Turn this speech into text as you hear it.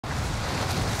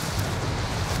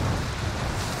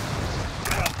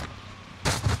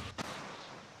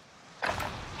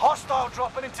Hostile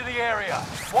dropping into the area.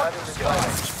 Watch the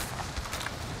skies.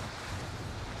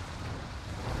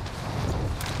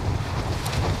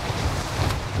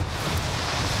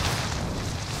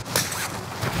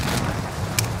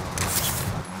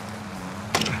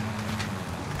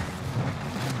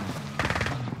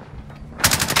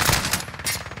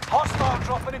 Hostile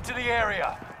dropping into the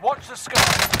area. Watch the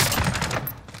skies.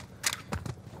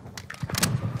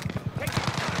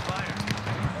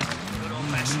 Good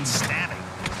old-fashioned stabbing.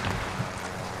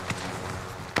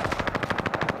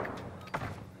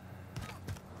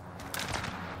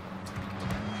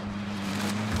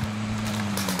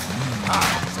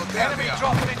 Enemy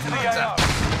dropping into the AO.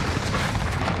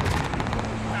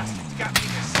 Bastards got me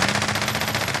this.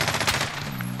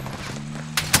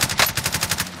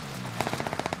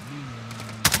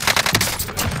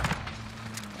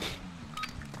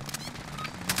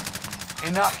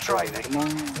 Enough training.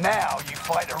 Now you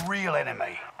fight a real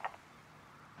enemy.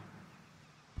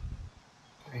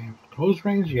 Damn, close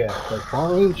range, yeah. But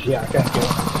far range, yeah, I got it.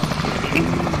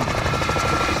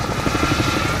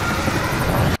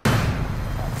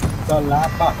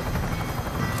 Lapa.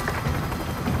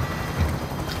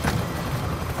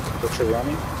 What you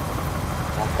running?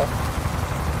 Lapa.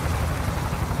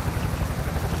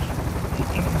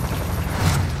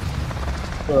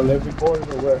 So living quarters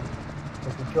or where?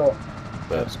 For control.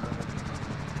 That's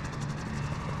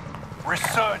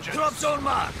Resurgence. Drop zone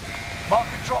mark. Mark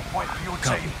a drop point for your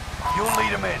team. You'll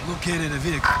lead them in. Located a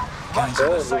vehicle. Run to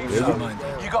the safe zone.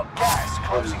 You got gas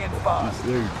closing in fast.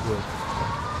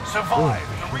 Survive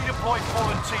to redeploy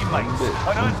fallen teammates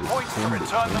and earn points to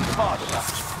return them faster.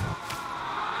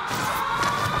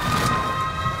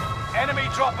 Enemy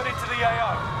dropping into the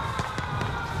AO.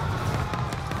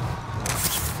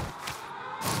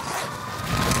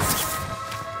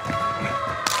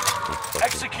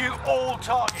 Execute all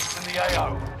targets in the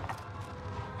AO.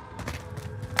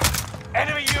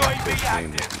 Enemy UAV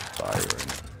active.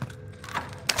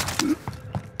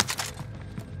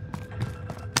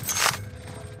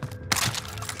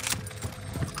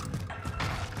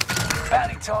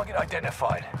 Bounty target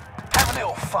identified. Have a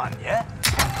little fun, yeah?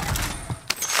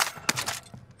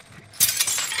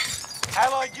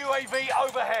 Allied UAV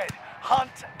overhead.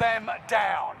 Hunt them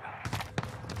down.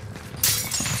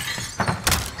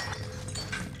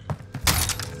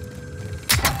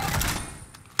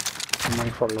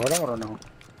 Money for loadout or no?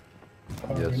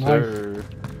 Yes, sir.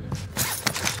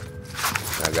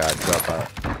 I got to drop out.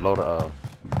 Load a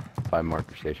 5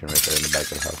 marker station right there in the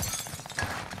back of the house.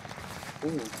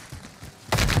 Ooh.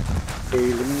 Hey,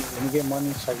 let me get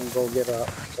money so I can go get a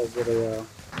here.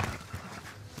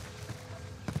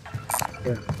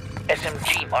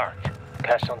 SMG marked.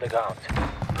 Cash on the ground.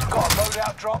 Got a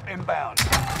loadout drop inbound.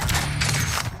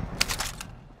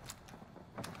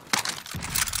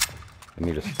 I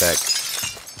need a stack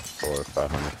for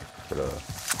 500 for the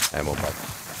ammo box.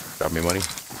 Drop me money.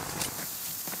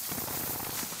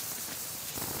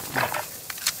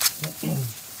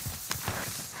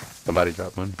 Somebody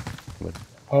drop money.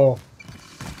 Oh.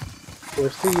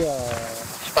 Where's the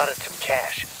Spotted some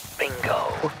cash.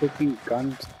 Bingo. 450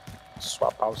 gun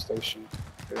swap out station?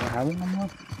 They don't have it no more?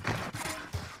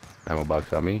 Ammo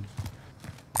box on me.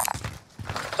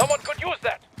 Someone could use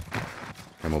that.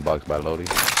 Ammo box by Lodi.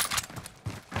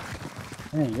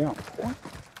 Hey, yeah. What?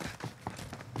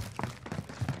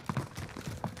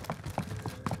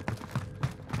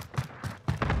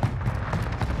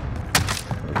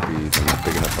 I'm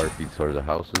picking up our feet towards the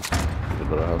houses, the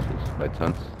little houses by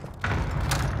tons.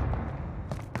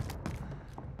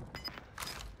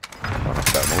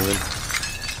 Stop moving.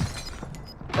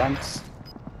 Thanks.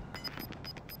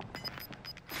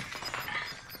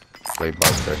 Play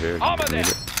box right here. Armor there.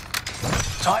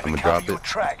 Time to I'ma cover drop your it.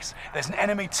 tracks. There's an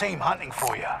enemy team hunting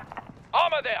for you.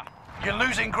 Armor there. You're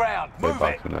losing ground. Play Move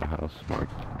box it. in that house, Mark.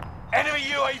 Enemy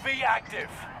UAV active.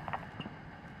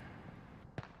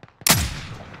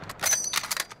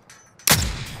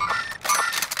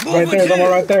 Right there, someone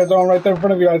right there, someone right there in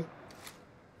front of you guys.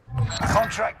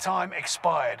 Contract time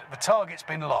expired. The target's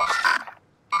been lost.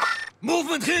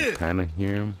 Movement here. Kinda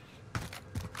hear him.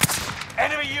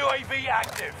 Enemy UAV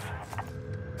active.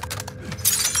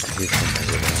 I hear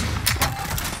somebody there.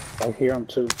 I hear him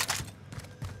too.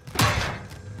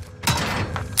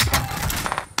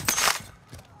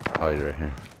 Oh, he's right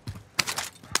here.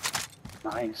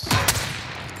 Nice.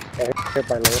 Hit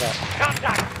by loadout.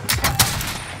 Contact.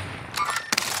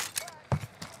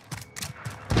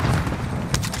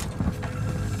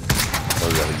 Oh,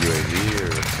 is that a UAV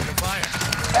or? Fire.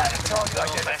 Bounty target Good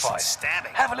old-fashioned identified.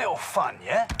 stabbing. Have a little fun,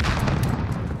 yeah?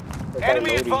 Hit by Enemy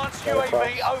loading. advanced Right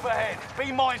UAV across. overhead.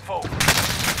 Be mindful.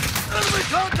 Enemy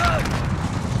contact.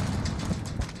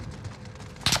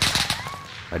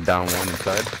 I down one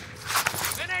inside.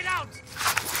 Grenade out!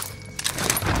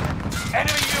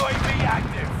 Enemy UAV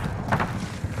active.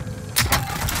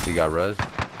 He got res.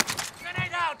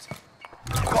 Grenade out!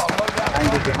 Got a loadout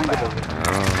Behind you, target behind you.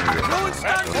 inbound. Throwing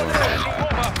stun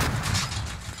grenade!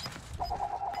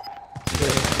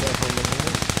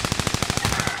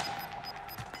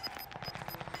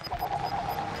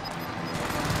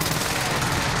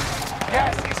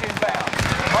 Gas is inbound.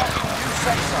 Marking new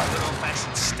safe zone.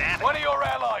 Old-fashioned stab. One of your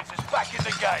allies is back in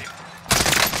the game.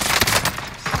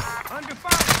 Under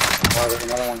fire! Oh, there's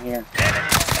another one here.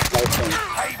 Light thing.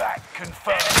 Payback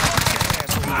confirmed.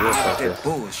 That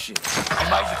bullshit. You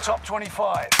made the top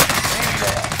 25. Nearly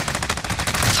there.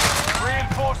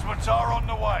 Reinforcements are on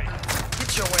the way.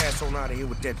 Get your ass on out of here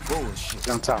with that bullshit. He's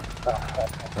on top.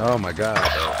 Oh my god.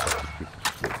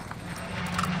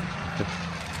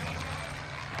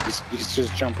 He's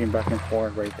just jumping back and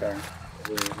forth right there.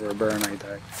 Where Burr and I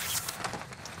died.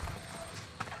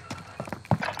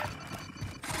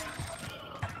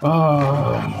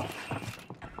 Oh,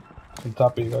 on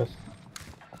top of you guys.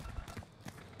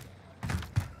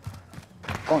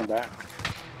 Going back.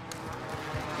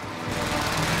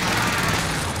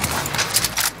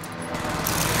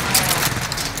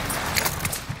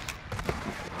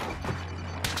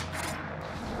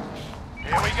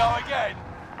 Here we go again.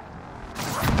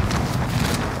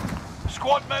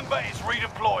 Squad member is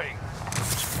redeploying.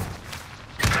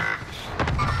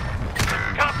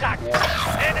 Contact!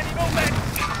 Enemy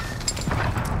movement!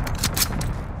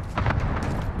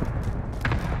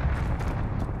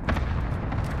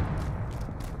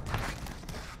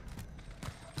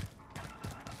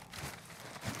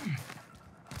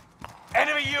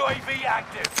 Enemy UAV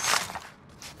active.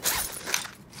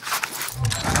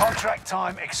 Contract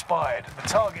time expired. The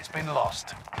target's been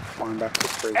lost. Going back to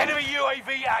free. Enemy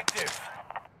UAV active.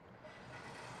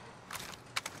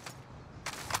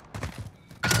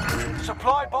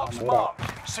 Supply box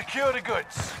marked. Secure the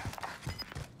goods.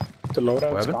 The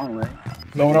loadout's Weapon? gone,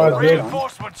 right? No, no, it's good.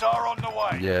 Reinforcements are on the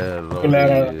way. Yeah, low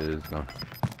Ladder. is gone.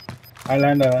 I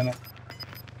landed on it.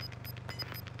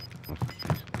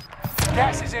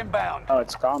 Gas is inbound. Oh,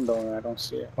 it's gone though. I don't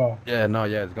see it. Oh, Yeah, no,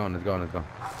 yeah, it's gone, it's gone, it's gone.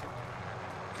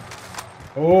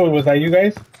 oh, was that you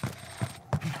guys?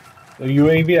 The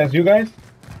UAV, that's you guys?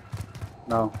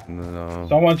 No. No.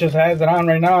 Someone just has it on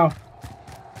right now.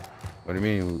 What do you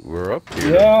mean? We're up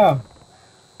here? Yeah,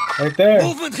 right there.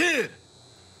 Movement here!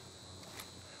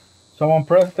 Someone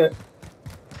pressed it.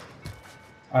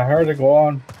 I heard it go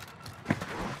on.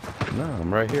 No,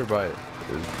 I'm right here by it.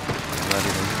 It's not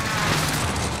even.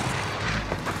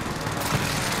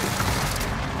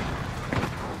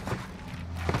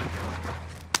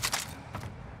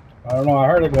 I don't know. I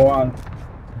heard it go on.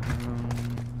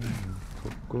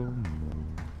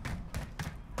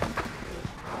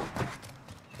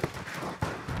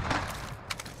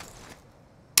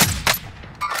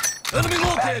 Enemy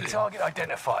Bad located! target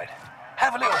identified.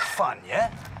 Have a little fun,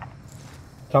 yeah?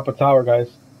 Top of tower, guys.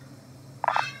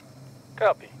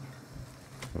 Copy.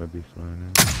 Maybe flying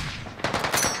in.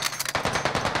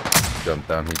 Jumped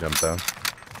down, he jumped down.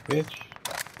 Bitch.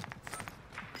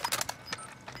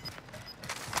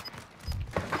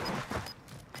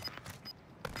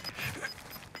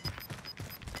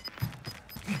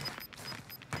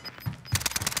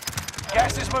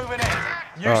 Gas is moving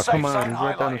in. New Oh, safe come on, zone he's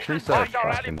right down the highlighted. tree side. Mark our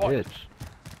rally Fucking point. bitch.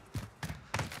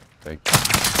 Thank you.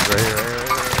 Right here, right here,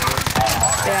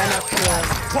 right here.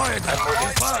 Quiet now!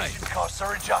 Flight Fine! station costs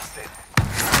are adjusted.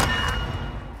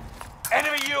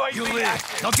 Enemy UAV You live!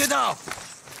 active. Now get out!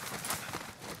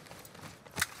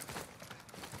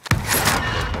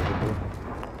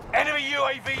 Enemy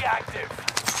UAV active.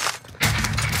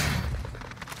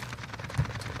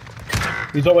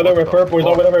 He's over there with purple. He's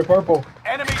over there with purple.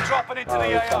 Enemy dropping into Oh,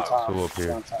 the it's on AO. top. Two up here.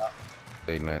 It's on top.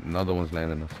 They land, another one's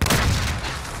landing us.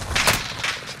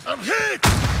 I'm hit!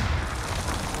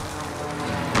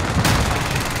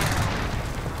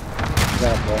 You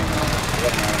gotta blow him out.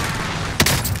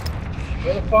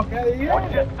 Get the fuck out of here.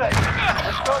 Watch your six.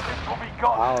 Resurgence will be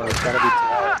gone. Wow, it's gotta be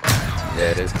tower.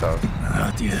 Yeah, it is tough.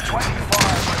 Not yet. 25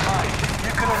 remain.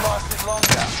 You could have lasted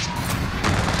longer.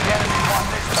 The enemy won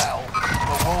this battle,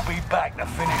 but we'll be back to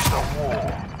finish the war.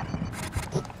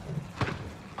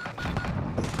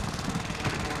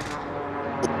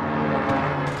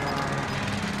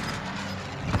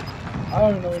 I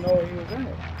don't even know where he was in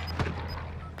it.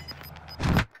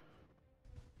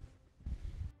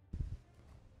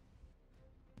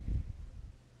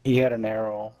 He had an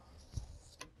arrow.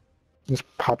 Just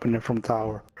popping it from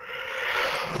tower.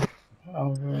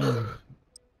 Oh, man.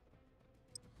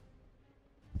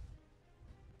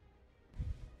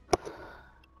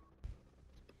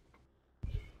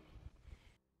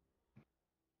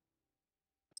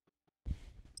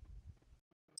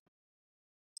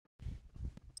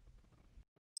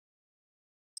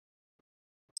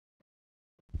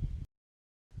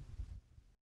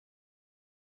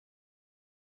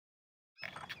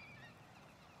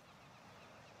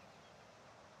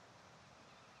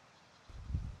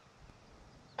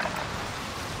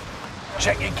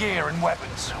 Check your gear and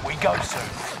weapons. We go soon.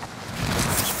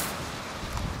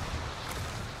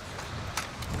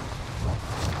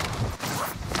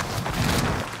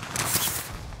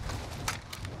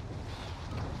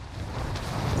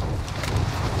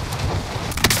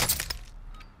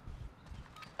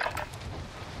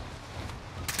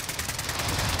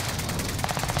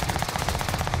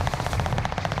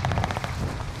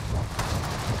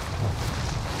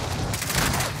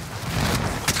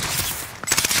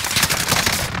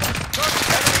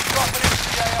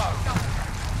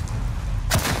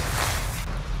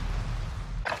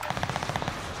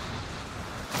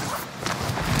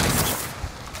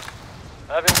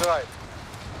 Having drive.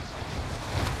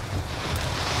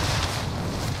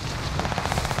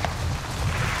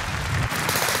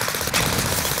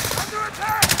 Under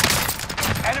attack!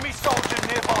 Enemy soldier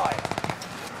nearby.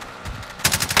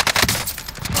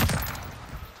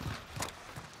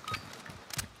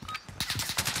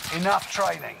 Enough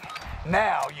training.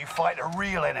 Now you fight a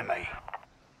real enemy.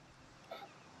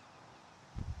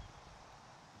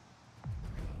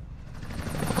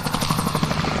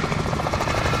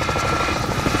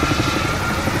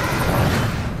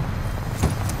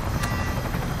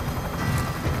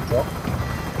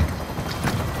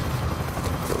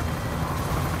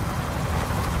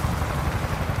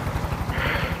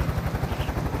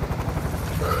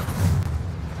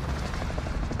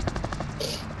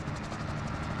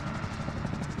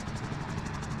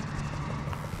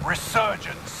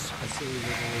 Resurgence.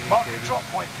 Mark the drop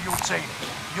point for your team.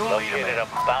 You'll lead them Located in. a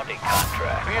bounty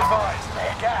contract. Be advised,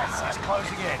 gas is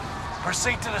closing in.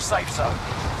 Proceed to the safe zone.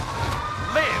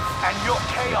 Live and your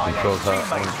KIA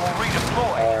teammates will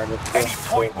redeploy. Any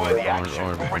point worthy action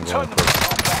will return them to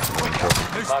combat quicker.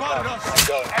 They spotted us.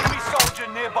 Enemy soldier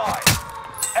nearby.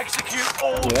 Execute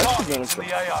all targets in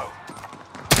the AO.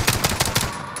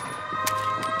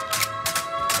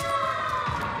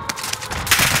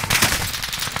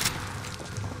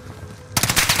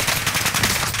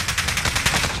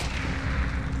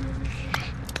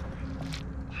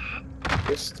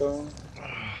 Pistol.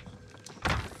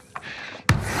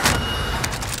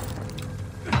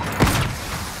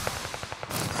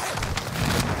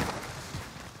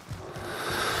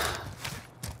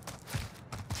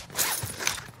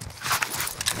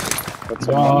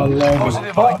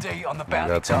 Positive ID on the I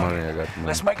bounty got the money, I target. got the money.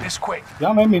 Let's make this quick.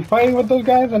 Y'all made me fight with those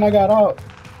guys and I got out.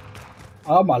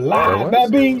 I'm alive, Yeah,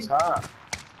 baby.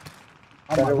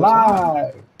 I'm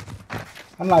alive.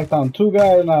 I knocked on 2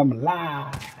 guys and I'm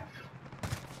alive.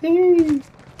 Yee.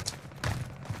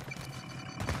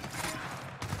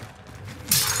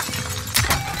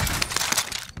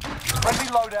 Friendly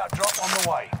loadout drop on the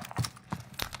way.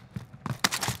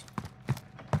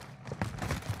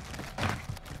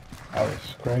 That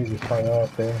was crazy fight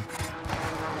out there.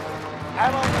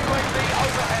 Allied UAV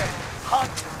overhead.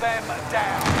 Hunt them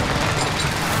down.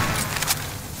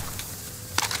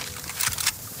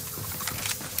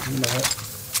 You know what?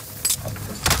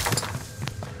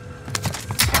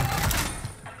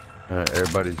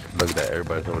 Everybody's, look at that,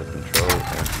 everybody's over control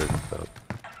and certain stuff.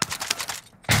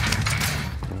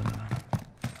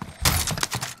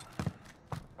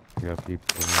 You got people,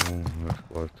 let's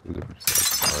go 2 different stuff.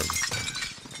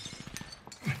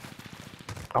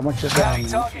 How much is Bounty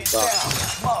that? target is down.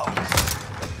 Low.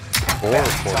 4 or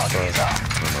Bounty 4 target is up.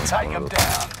 stars? Take them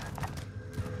down.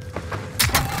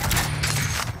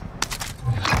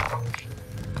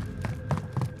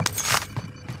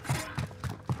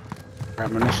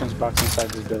 Ammunitions box inside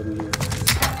this building here.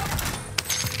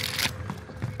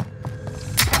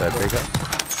 That big up?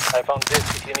 I found this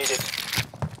if you need it.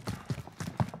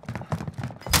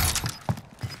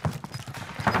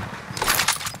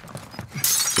 I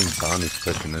think Bonnie's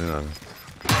pushing in on it.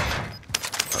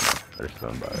 Oh no, there's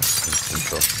somebody in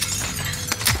control.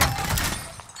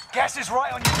 Gas is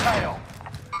right on your tail.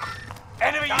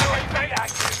 Enemy UAV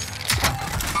active.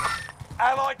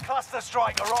 Allied cluster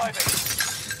strike arriving.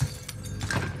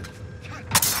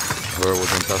 Whoever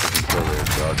was on top of control there,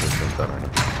 so I'll just jump that right now.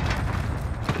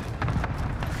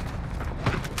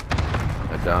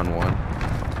 I down 1.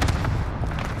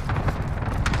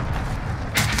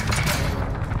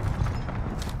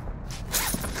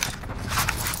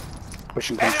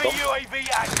 Pushing Enemy control. UAV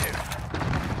active.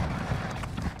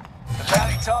 The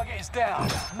bounty target is down.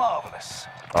 Marvelous.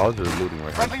 I was just looting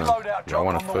right Friendly now. loadout Yeah, I drop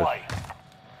want on to the push. way.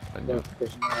 I Yeah, do.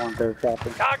 pushing on their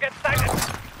dropping. Target sighted.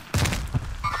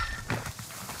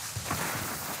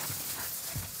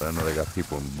 But I know they got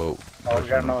people in boat. Oh, we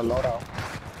got another loadout.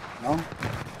 No?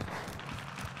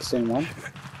 The same one?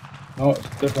 No, it's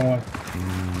a different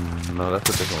one. No, that's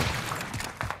a different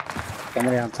one.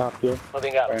 Somebody on top here.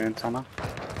 Moving out. By antenna.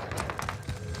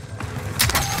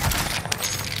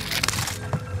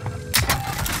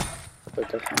 But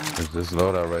they're fine. There's this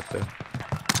loadout right there.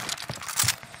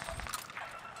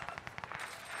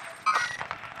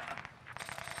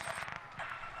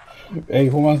 Hey,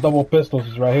 who wants double pistols?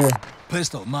 It's right here.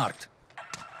 Pistol marked.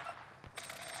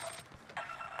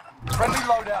 Friendly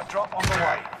loadout drop on the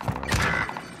way.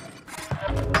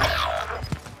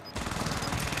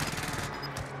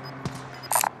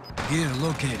 Here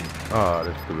located. Oh,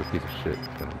 this stupid piece of shit.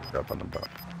 Gonna drop on the bottom.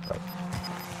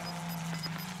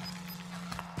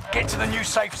 Get to the new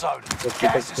safe zone. Let's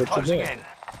Gas keep is it closing together. in.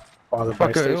 Oh, the buy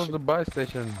Fucker, it was station. the buy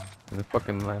station. And it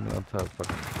fucking landed on top.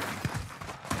 Fucking.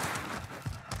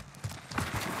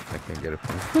 I can't get it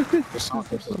from There's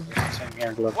something same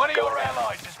here. Look, One of your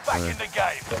allies is back in the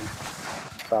game.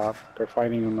 stop. They're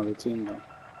fighting another team though.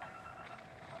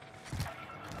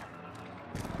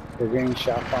 They're getting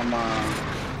shot from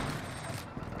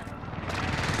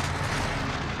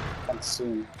can't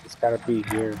see. It's gotta be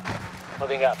here.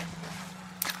 Moving up.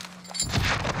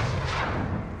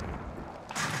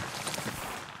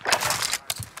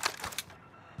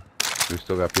 We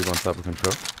still got people on top of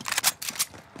control.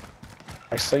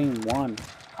 I seen one.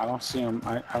 I don't see him.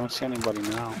 I don't see anybody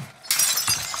now.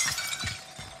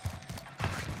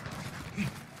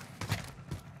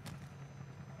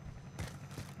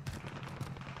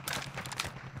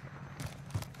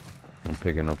 I'm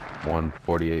picking up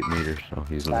 148 meters, so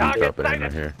he's gonna Target drop it in right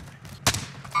sighted. here.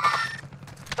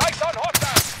 Sights on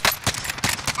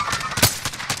hostile.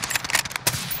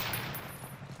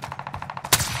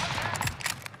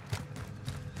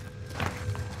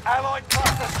 Allied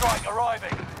cluster strike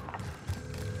arriving.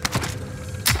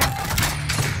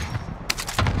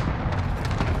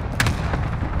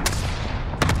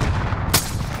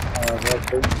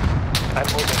 Right there. I'm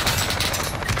moving.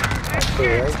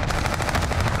 Okay, right?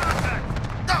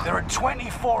 There are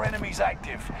 24 enemies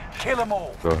active. Kill them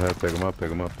all. Go ahead, pick him up, pick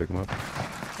him up, pick him up.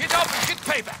 Get up and get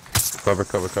payback. Cover,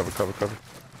 cover, cover, cover, cover.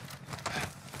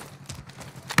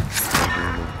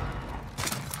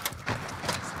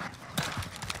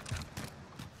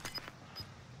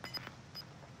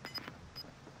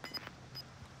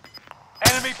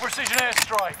 Enemy precision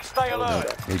airstrike. Stay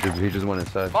alert. He just went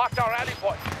inside. Marked our rally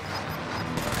point.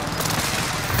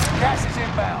 Gas is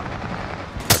inbound.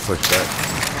 I pushed that.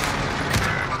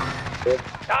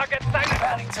 Target sighted.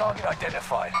 Bounty target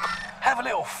identified. Have a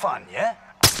little fun, yeah?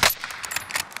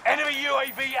 Enemy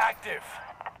UAV active.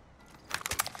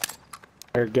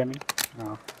 Here, get me.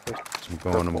 No. I'm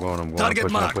going, I'm going, I'm going. Target I'm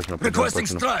pushing, I'm marked. pushing, I'm pushing, Requesting I'm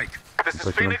pushing. strike. This is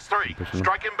Pushing Phoenix him. 3. Pushing him.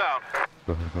 Strike inbound.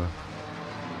 Go ahead, go ahead.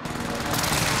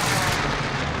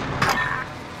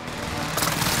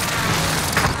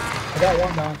 I got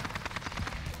one down.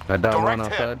 I down one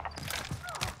Direct hit. outside.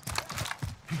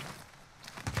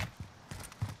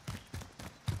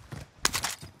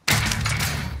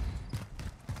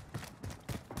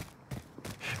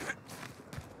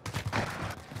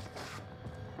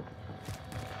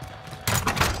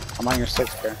 I'm on your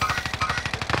 6 there.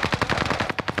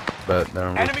 But they're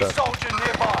on Enemy rooftop. soldier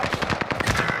nearby.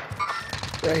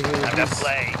 Right here. Time to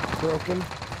play. Broken.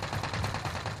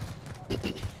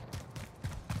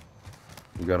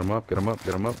 You got him up, get him up,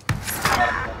 get him up.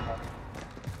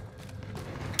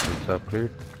 Rooftop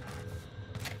cleared.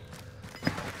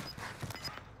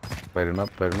 Fighting up,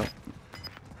 fighting up.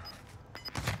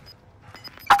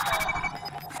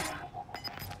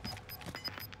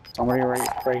 Somebody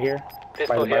right here. By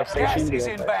Pistol the buy here. Gas station. is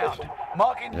the buy inbound. station.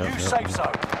 Marking Yep, new yep, safe yep.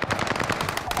 zone.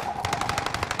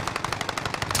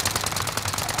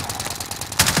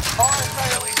 Fire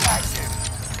sale is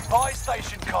active. Buy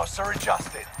station costs are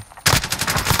adjusted.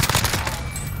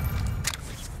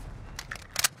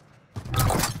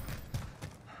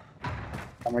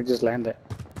 Somebody just landed.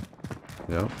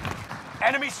 Yeah.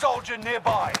 Enemy soldier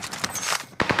nearby.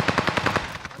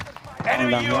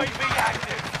 Enemy down here. UAV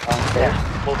active.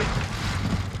 Downstairs. Moving.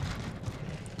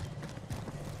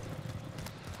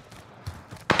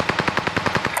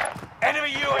 Enemy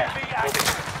UAV active.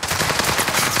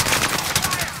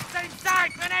 Same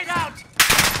side. Grenade out.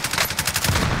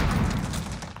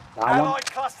 Down one. Allied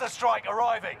cluster strike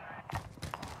arriving.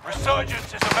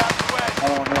 Resurgence is about to end.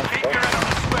 Oh, no. Keep your head on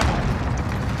the swivel.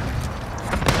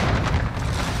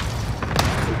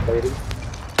 Lady.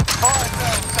 Fire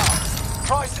sales done.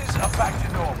 Prices are back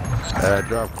to normal.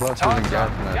 Drop clusters and gas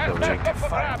masks over here. Objective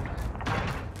failed.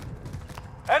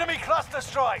 Enemy cluster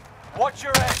strike. Watch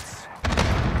your heads.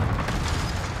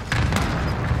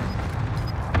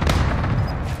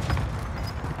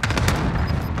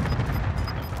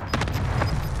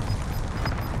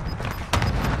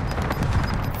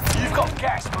 You've got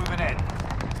gas moving in.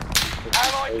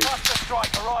 Allied cluster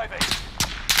strike arriving.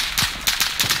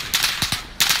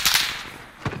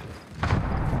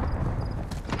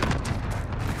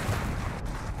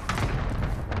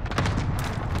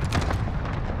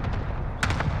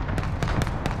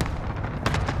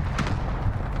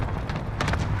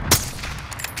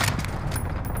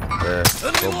 Yeah,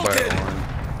 go back one.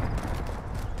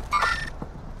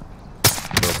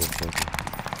 Double thinking.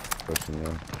 Pushing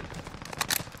you.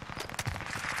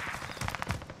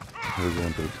 Are we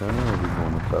going to the center or are we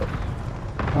going to the top?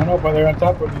 I don't know, but they're on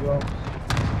top of you though.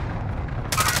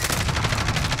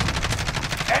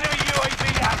 Enemy UAV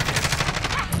active.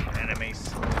 Enemy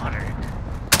slaughtered.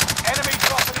 Enemy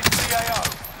dropping into the AO.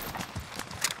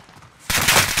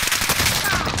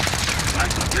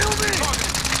 Kill me!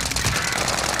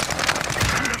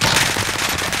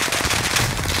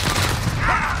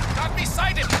 Got me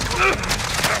sighted!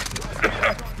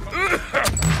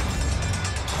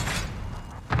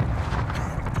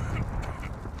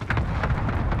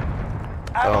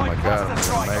 Oh my Allied God, cluster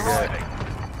strike I'm gonna make it. arriving.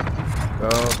 Go,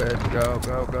 bitch, go,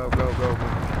 go, go, go, go.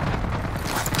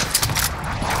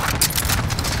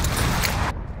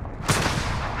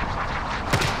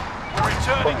 We're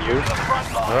returning you to the front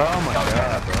line. Oh my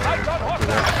God, bro. Eyes on Don't do hostile.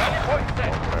 that. Rally point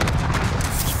set.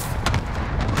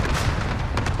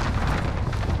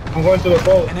 I'm going to the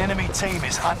boat. An enemy team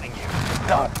is hunting you.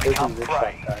 Don't become Taking this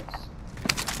prey. shot, guys.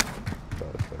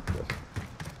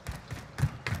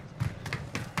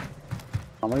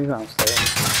 Somebody's downstairs.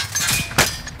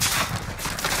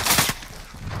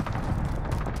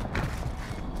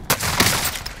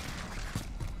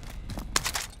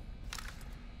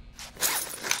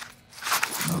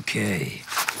 Okay.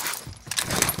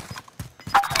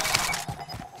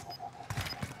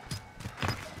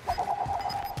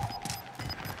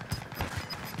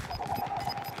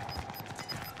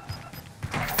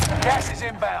 Gas is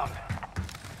inbound.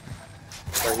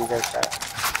 Where you guys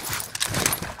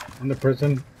at? In the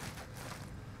prison.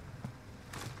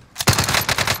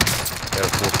 Got a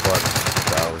full squad.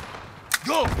 Dollars.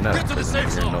 Go! No, Get to the safe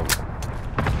zone!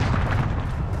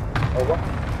 Oh, what?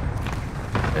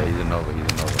 Yeah, he's a Nova.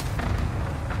 He's a Nova.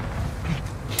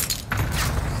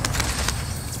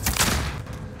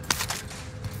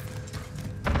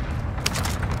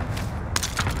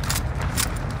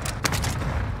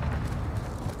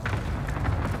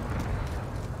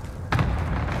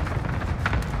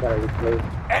 Gotta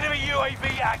replay. Enemy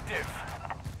UAV active.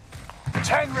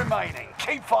 10 remaining.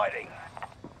 Keep fighting.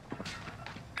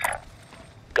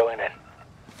 Going in.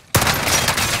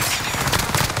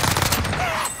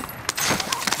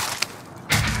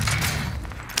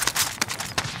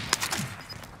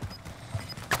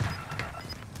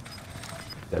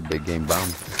 That big game bomb.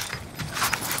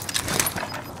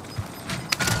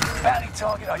 Bounty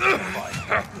target identified.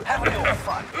 Have a little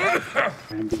fun.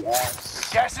 And the ass.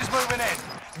 Gas is moving in.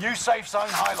 New safe zone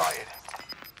highlighted.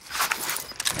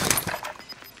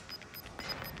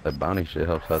 That bounty shit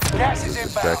helps out too. Gas is It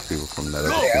inbound. distracts people from that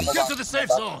Go! other thing. Get to the safe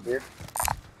zone! Weird.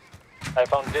 I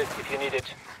found this if you need it.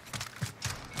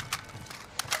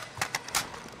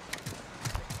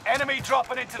 Enemy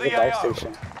dropping into The the buy AO.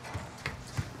 station.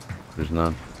 There's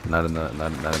none. Not in the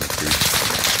street.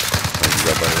 You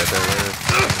got buddy right there.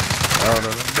 Oh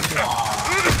no no.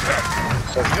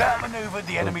 You outmaneuvered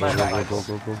the enemy Go, go, tanks. go,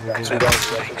 go, go, go, Got go. two guys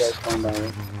going down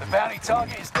here. The bounty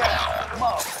target is down.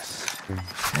 Marvelous.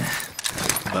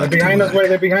 They're behind us, way.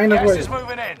 They're behind us, Gas way. is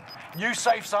moving in. New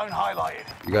safe zone highlighted.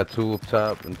 You got two up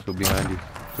top and two behind you.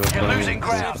 Two in You're front of losing you.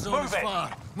 ground. Safe zone Move is it.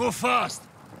 far. Move fast!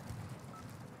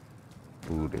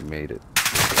 Ooh, they made it.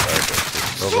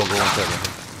 Go, go, go, 1 second.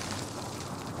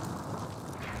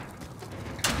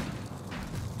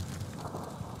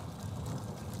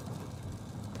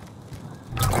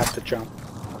 I have to jump.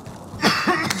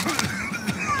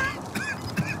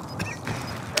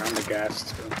 Around the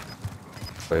gas too.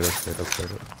 Play this, play this, play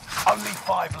this. Only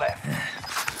 5 left.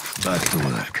 Back to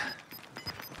work.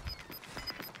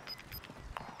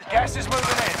 Gas is moving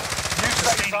in. New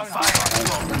safe zone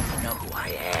highlighted. You know who I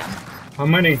am. How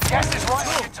many? Gas is right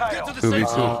on your Get tail. to the safe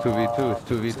 2v2, zone! 2v2, it's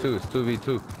 2v2, it's 2v2.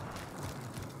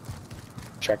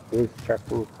 Check roof, check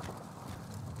roof.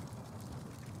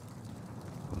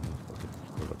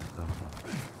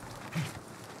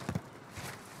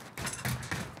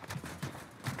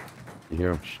 You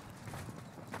hear him?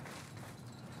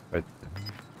 Right there.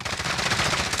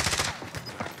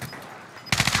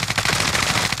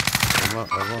 Come on,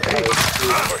 come on.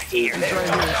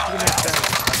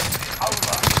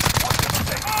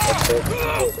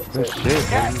 Good shit,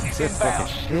 Gas man. is Good fucking inbound.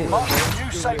 shit. Mark the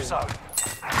new safe zone.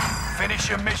 Finish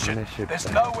your mission. Finish it, There's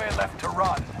man. nowhere left to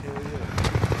run.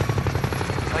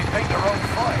 They picked the wrong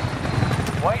fight.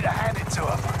 Way to hand it to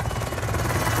them.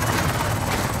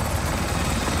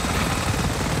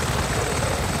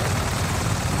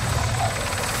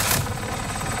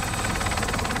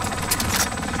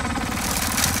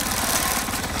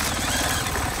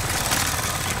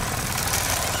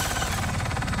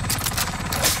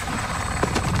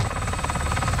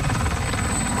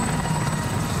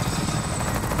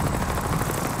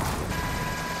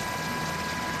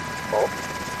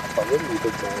 really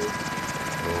big guy.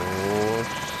 Oh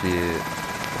shit.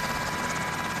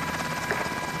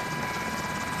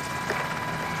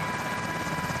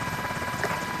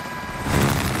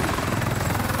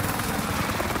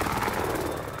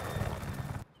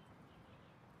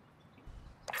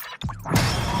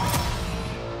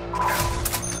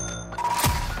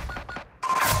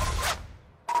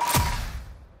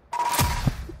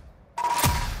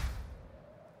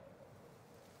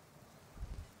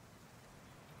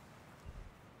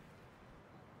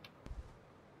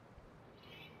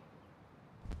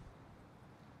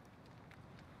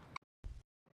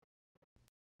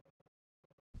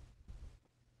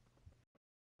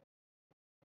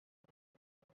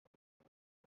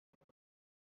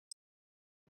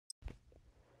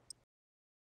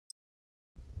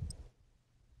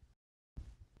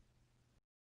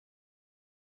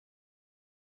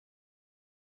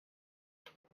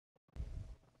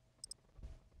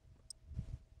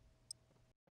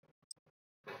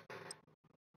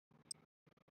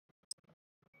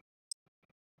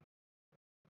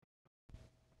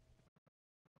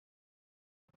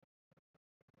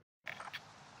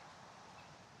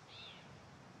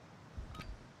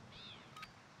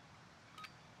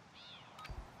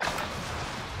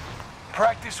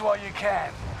 Practice while you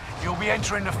can. You'll be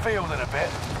entering the field in a bit.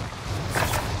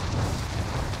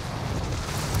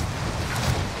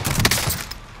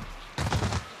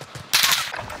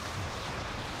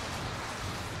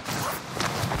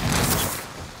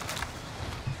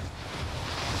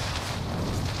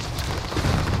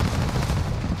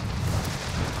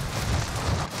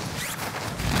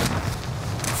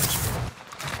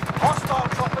 Hostile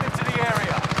dropping into the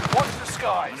area. Watch the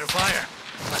skies. Under fire.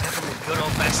 What happened to good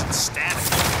old-fashioned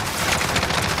static?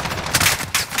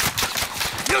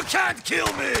 You can't kill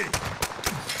me!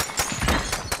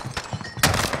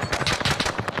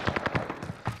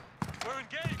 We're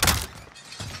engaged.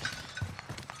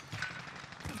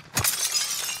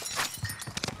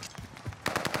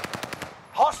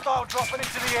 Hostile dropping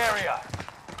into the area.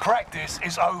 Practice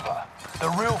is over. The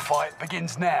real fight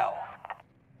begins now.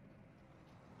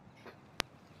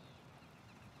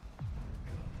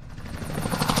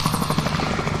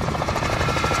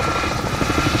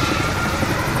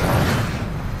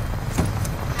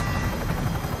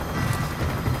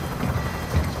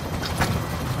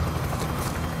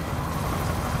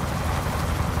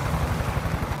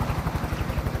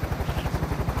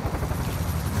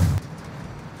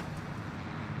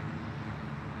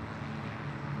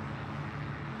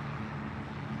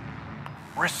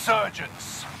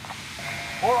 Resurgence.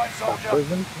 All right, soldier.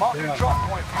 Prison? Mark a Yeah. drop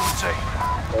point for your team.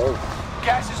 Oh,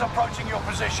 Gas is approaching your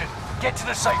position. Get to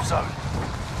the safe zone.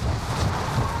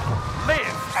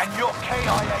 Liv and your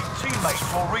KIA teammates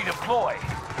will redeploy.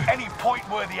 Any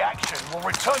point-worthy action will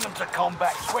return them to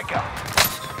combat quicker.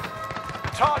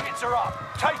 Targets are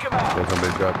up. Take them out. There's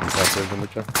somebody dropping top prison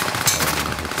with you?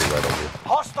 Right over here.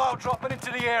 Hostile dropping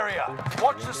into the area.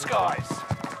 Watch the skies.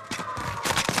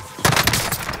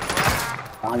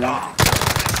 I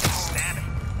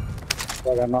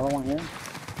got another one here.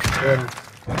 Yeah.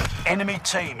 Enemy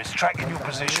team is tracking your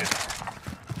position.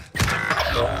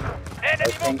 I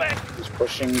Enemy think movement. he's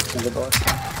pushing to the door.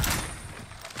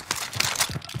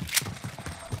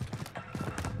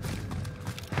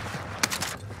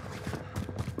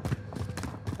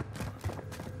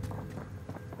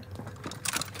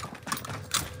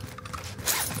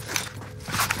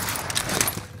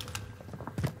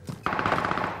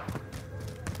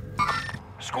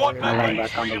 Squad I line members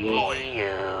back on the roof.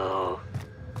 redeploy.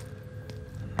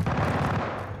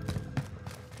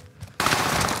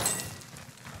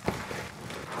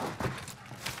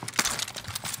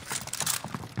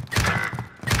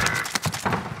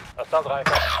 Assault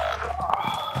rifle.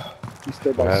 He's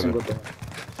still by What single door.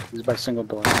 He's by single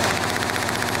door. He's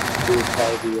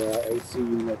by the AC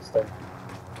units there.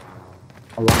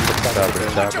 Along the side of the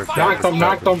building. Knocked him,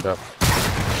 knocked him. Good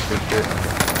shit.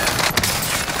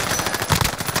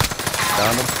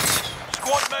 Found him.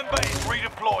 Squad member is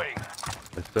redeploying.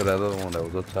 There's still that other one that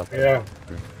was up top. Yeah.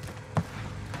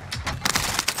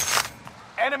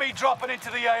 Enemy dropping into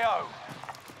the AO.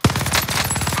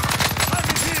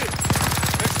 Target here!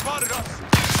 They spotted us!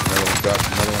 Another one dropped,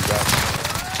 another one dropped.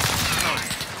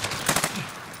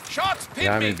 Shots! Hit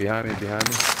Behind me, me! behind me, behind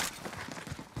me.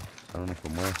 I don't know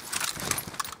from where.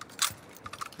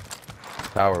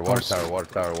 Tower, water tower, water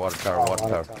tower, water tower, water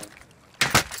tower.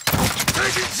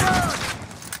 Taking shot!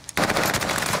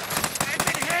 I've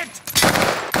been hit!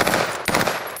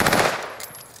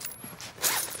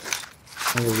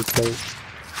 Really close.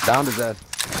 Down his ass.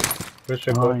 Good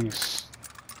shit, boy. Nice.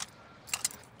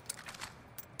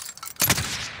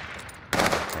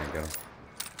 Can't go.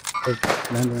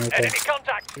 Landing right there. Enemy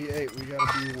contact! E8, we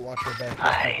gotta be watch our back.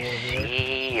 I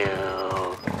see you.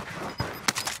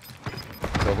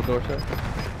 Double door set?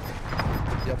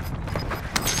 Yep.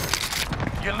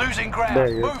 You're losing ground. There,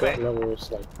 your Move threat it. level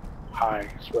is like high.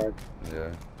 It's red. Yeah.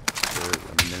 Sure,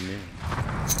 I mean, they're near.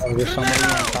 Oh, there's somebody on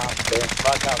top there.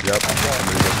 Mark out. Yep.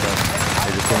 Somebody gets up.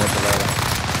 They just came up the ladder.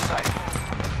 Safe.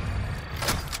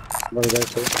 Somebody there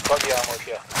too. Got the ammo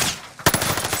here.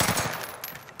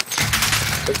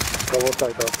 Double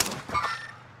tight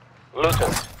though.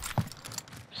 Looters.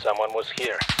 Someone was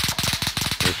here.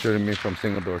 They're shooting me from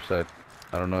single door side.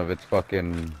 I don't know if it's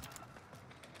fucking...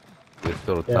 It's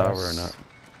still a tower or not.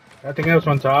 I think that's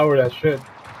one tower, that shit.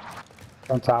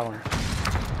 Front tower.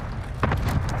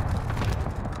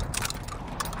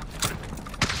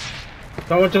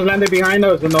 Someone just landed behind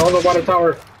us in the other water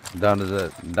tower. Down to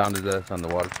the on the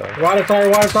water tower. Water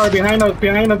tower behind us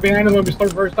when we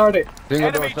first started.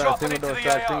 Single door Enemy side, dropping single door into the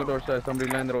side, AO. single door side.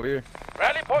 Somebody landed over here.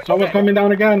 Rally point. Someone's okay. coming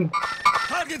down again.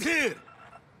 Target here!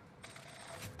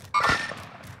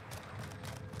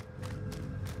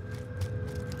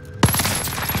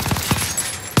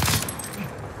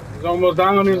 He's almost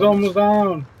down, he's almost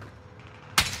down.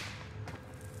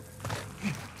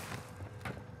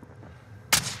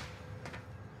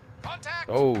 Contact!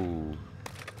 Oh,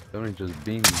 somebody just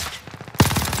beamed me.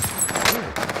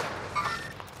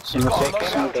 Single Got a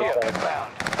side, loadout single here. side.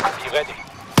 Inbound. Be ready.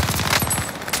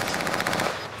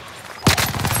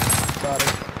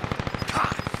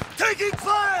 Taking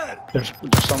fire! There's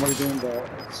somebody doing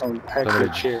some head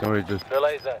glitch here.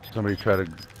 Realize that. Somebody try to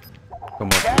come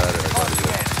up the Gas ladder. is closing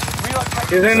in. Relocate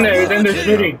He's to in the there, safe he's in there zone.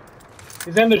 shooting.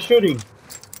 He's in there shooting.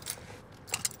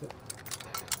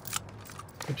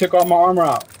 He took all my armor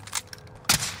out.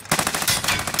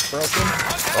 Broken.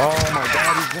 Oh my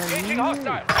god, he's going Engaging in.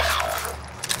 hostile.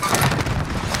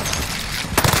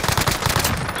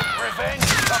 Revenge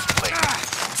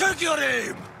complete. Check your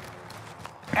aim!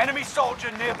 Enemy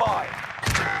soldier nearby.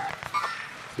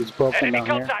 He's broken Enemy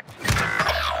down here. contact.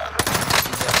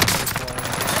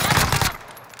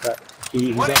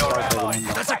 He's One of your outside the allies.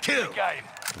 window. That's a Back in kill. the game.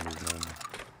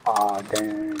 Aw,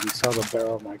 damn. He saw the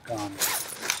barrel of my gun.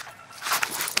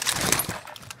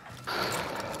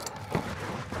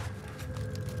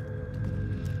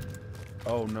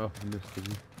 Oh no, I missed it.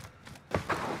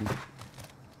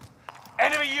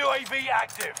 Enemy UAV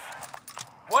active.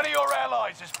 One of your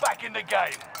allies is back in the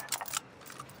game.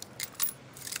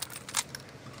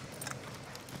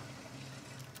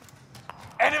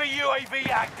 Enemy UAV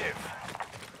active.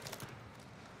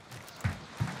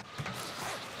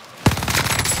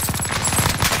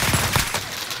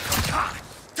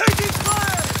 Taking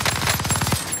fire!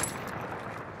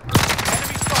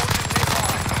 Enemy soldier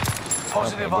nearby.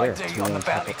 Positive Okay, ID yeah. on the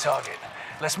bounty target.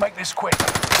 Let's make this quick.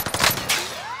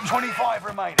 25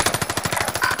 remaining.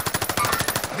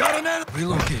 Got an enemy!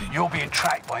 Relocating. You're being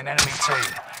tracked by an enemy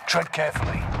team. Tread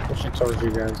carefully. Pushing towards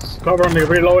you guys. Cover me,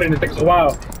 reloading, it takes a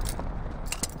while.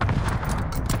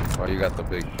 Oh, you got the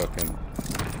big fucking...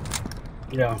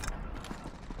 Yeah.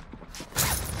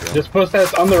 Just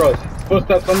footsteps under us.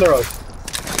 Footsteps under us.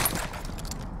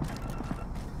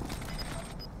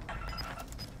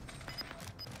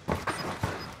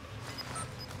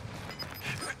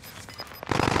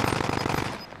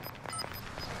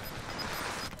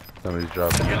 Somebody's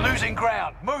dropping. You're losing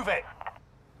ground. Move it.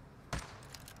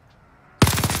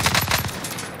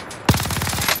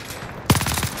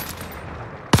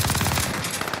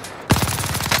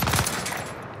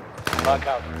 Mark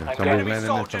out. I'm Somebody going. Enemy landing there,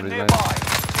 soldier somebody's nearby.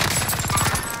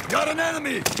 Got an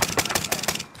enemy!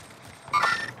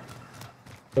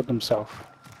 Killed himself.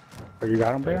 Oh, you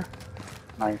got him there?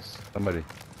 Nice. Somebody.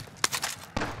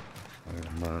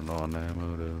 I'm running on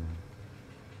ammo though.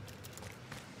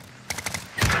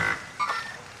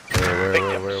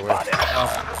 Victim Where? spotted.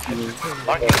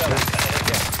 Marking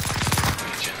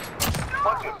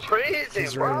Fucking crazy,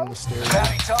 He's right on the stairs.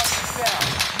 Bounty target's down.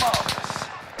 Marvelous.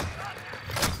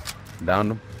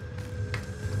 Downed him.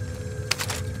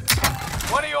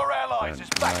 One of your allies is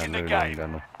back in the game.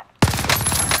 Down him.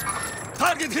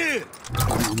 Target here!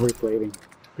 I'm replaying.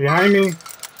 Behind me.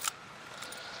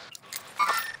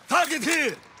 Target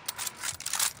here!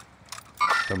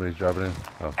 Somebody's dropping in.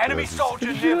 Oh, Enemy there he is.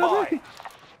 soldier nearby.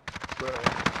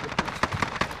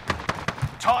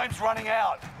 Time's running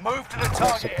out. Move to the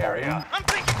target area. I'm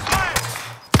taking fire!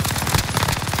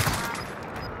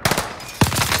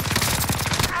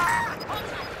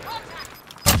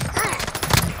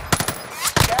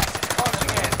 Gas is closing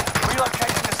in.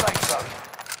 Relocating the safe zone.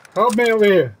 Help me over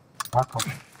here.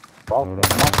 Welcome. Hold on. You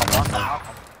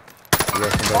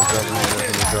got somebody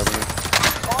dropping in.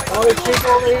 All these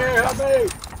people over here, help me.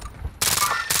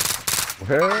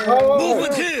 Where? Oh,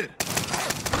 Movement here.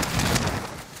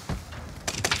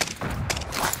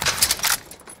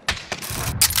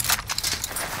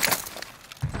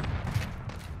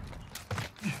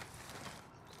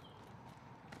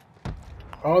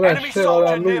 all that Enemy shit, all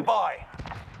that soldier loot. nearby.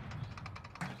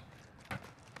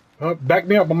 Oh, back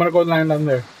me up. I'm gonna go land down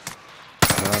there.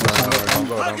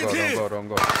 No, don't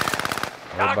go.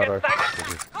 What about our shit?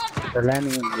 They're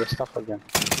landing in your stuff again.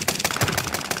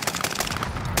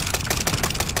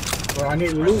 Bro, I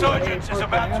need loot. I need Resurgence is fucking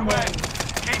about to ammo. end.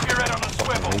 Keep your head on a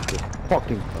swivel.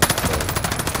 Fucking.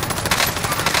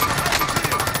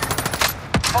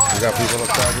 Fire You got people sales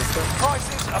outside done. this stuff?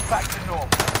 Prices are back to normal.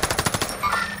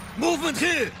 Movement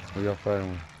here. Who y'all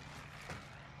fighting with?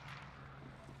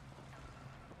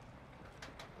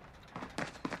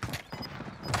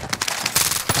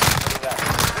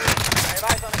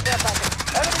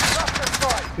 Enemy cluster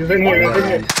strike. He's in here. He's in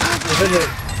here. He's in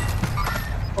here.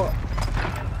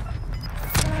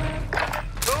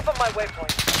 Move on my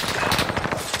waypoint.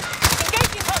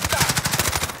 Engaging hostile.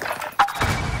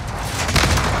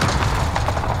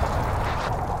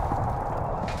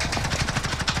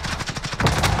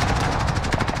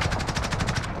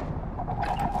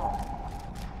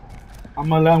 I'm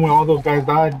gonna land where all those guys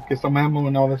died. Get some ammo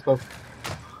and all that stuff.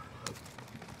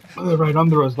 They're right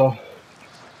under us though.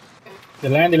 They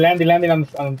landing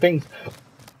on things.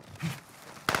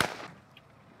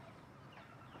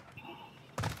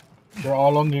 They're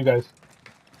all under you guys.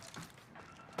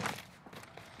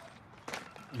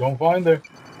 Don't fall in there.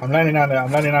 I'm landing on it.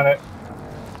 I'm landing on it.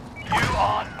 You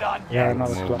aren't done Yeah, yet.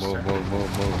 another Move. cluster.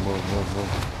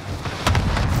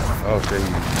 Oh shit,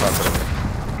 you fuck it.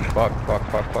 Fuck.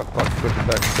 Push him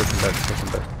back.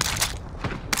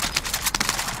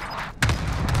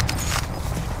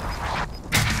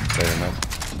 Fair enough.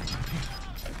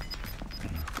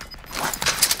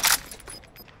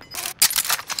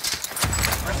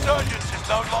 Resurgence is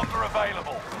no longer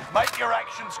available. Make your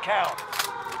actions count.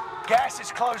 Gas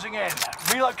is closing in.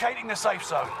 Relocating the safe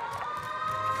zone.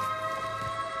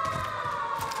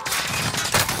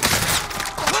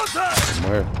 Contact.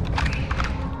 Where?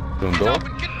 Doing door?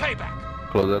 Get payback.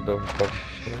 Close that door. Fuck.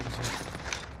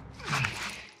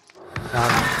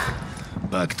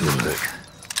 Back to work.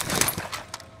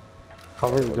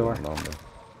 Cover the door. No, man.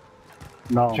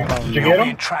 No. Did you You're get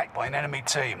being him? tracked by an enemy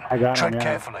team. I got Tread him, yeah.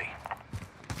 carefully.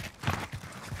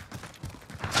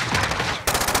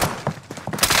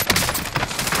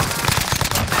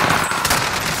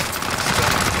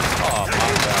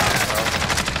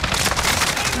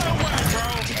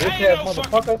 Bitch ass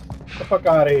motherfucker. Get the fuck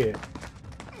out of here.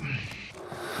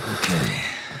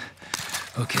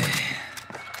 Okay.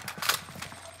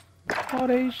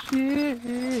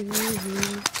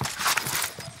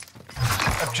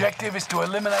 Objective is to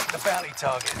eliminate the bounty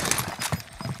target.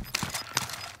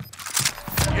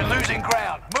 You're losing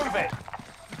ground. Move it.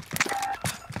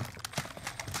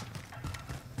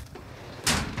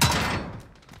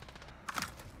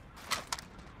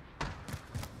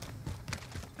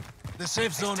 The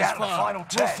safe zone is Down to the far. final Move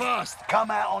 10. fast.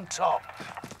 Come out on top.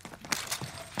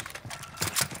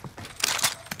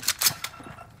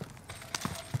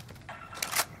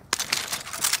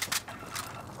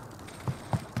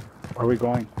 Where are we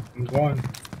going? I'm going.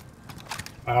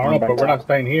 I don't know, but we're not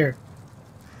staying here.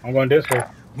 I'm going this way.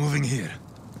 Moving here.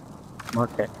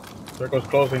 Mark it. Circle's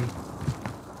closing.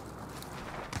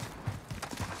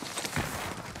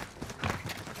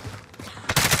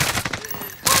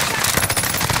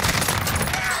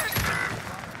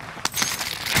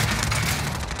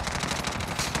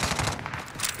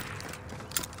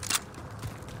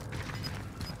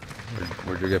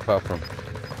 Where'd you get popped from?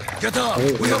 Get up.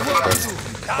 We have work to do.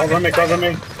 Cover me, cover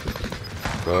me.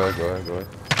 Go ahead.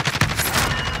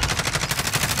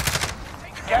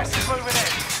 Gas is moving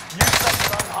in. New safe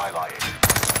zone highlighted.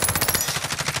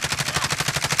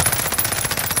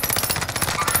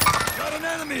 Got an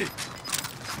enemy.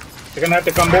 They're gonna have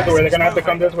to come this way. They're gonna have to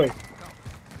come this way.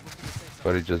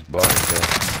 But he just bought it, yeah.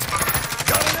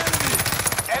 Got an enemy.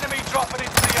 Enemy dropping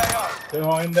into the AO. They're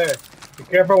all in there. Be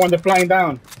careful when they're flying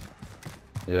down.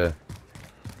 Yeah.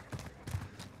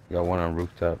 Got one on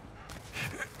rooftop.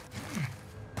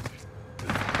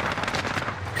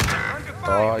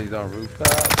 Oh, he's on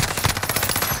rooftop.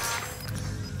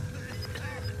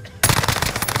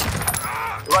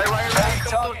 Bounty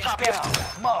target is down.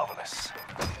 Marvelous.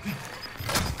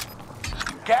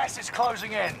 Gas is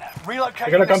closing in.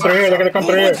 Relocating They're gonna come the through here. safe They're gonna come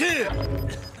through Movement here. here.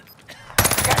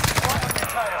 Gas is right on your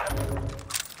tail.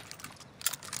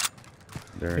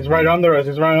 There He's he right is. under us.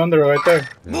 He's right under us, right there.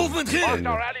 Movement Yeah, here.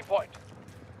 yeah. Rally point.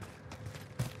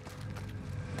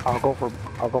 I'll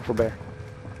go for Bear.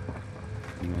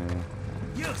 Yeah.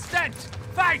 Still, stand!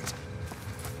 Fight!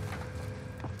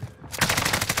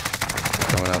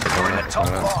 Coming out, You're in the top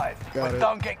coming out. 5, Got but it.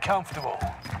 don't get comfortable.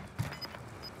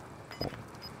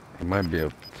 He might be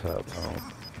up top.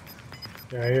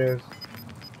 Yeah, he is.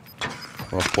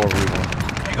 Well, 4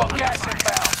 rebound. You got gas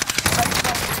inbound. Safe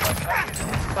zone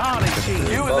is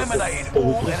located. You eliminated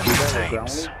all enemy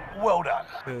teams. Well done.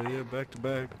 Hell yeah, back to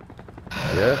back.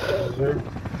 Yeah?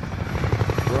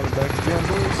 Running back again,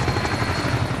 boys.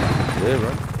 Yeah,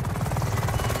 bro.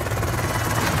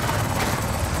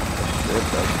 Yeah,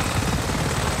 bro.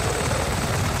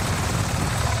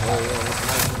 Oh yeah, that's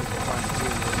nice when you can find the team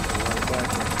and run it back.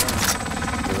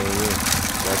 Yeah.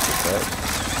 That's the fact.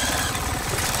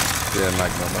 Yeah, and like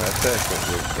no matter that, cause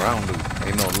with ground loot,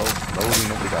 ain't no loading,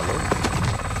 nobody got loading.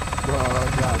 Bro, oh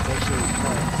god, that shit was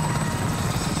fun.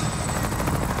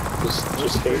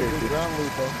 Just Hater. Good ground loot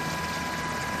though.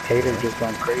 Hater just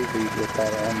went crazy with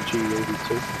that MG82.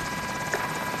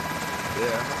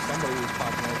 Yeah, somebody was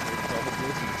popping up with double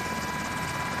blitzes.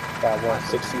 Got what,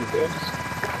 16 kills?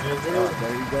 Oh,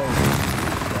 there you go.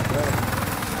 Got that.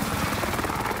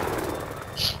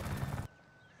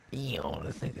 Yo,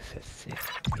 this nigga said 6.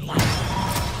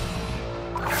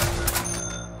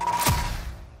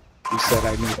 He said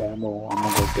I need ammo, I'm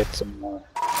gonna go get some more.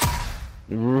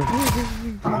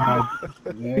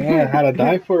 Yeah, I had to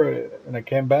die for it, and I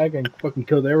came back and fucking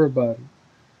killed everybody.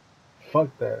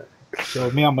 Fuck that.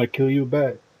 Kill me, I'm gonna kill you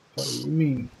back. What do you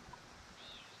mean?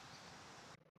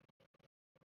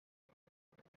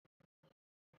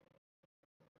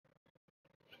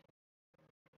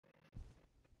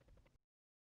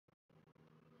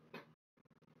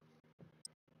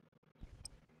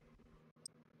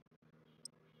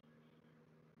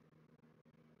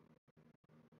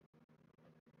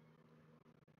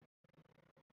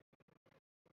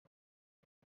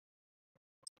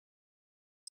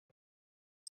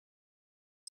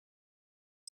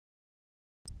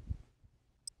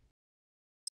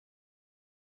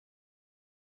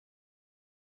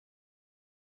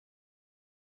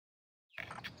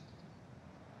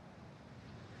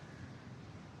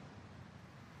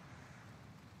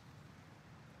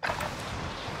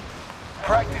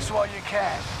 Practice while you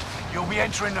can. You'll be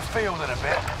entering the field in a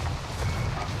bit.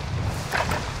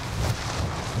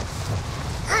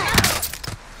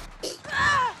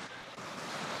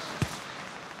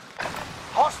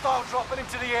 Hostile dropping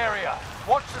into the area.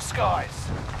 Watch the skies.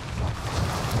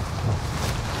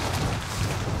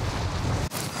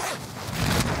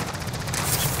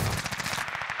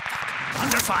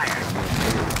 Under fire!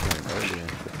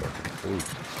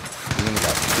 He only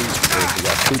got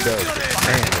 2 bells.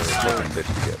 Man, they're a fucking bitch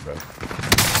to get, bro.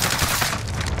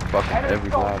 Fucking every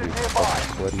lobby is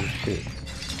fucking sweaty as shit.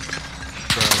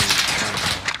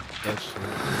 That's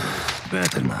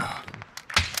Better now.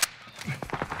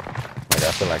 Like,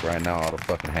 I feel like right now all the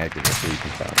fucking hackers are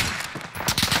sleeping time.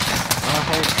 I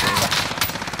hope so.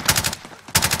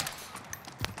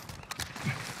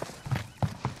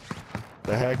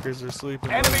 The hackers are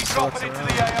sleeping. Enemy dropping into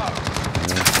the AO.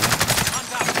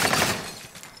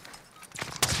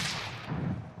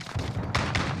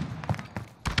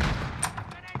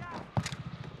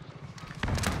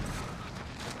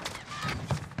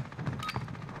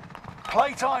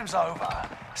 Playtime's over.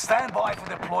 Stand by for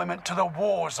deployment to the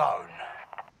war zone.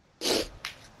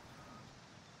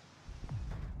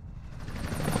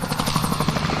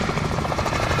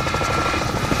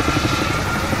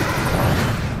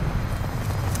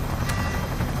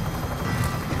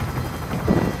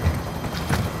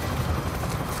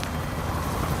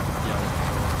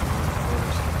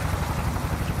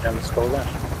 Yeah, let's go then.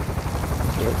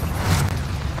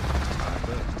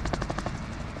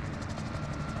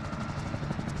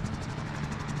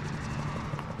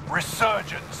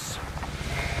 Resurgence.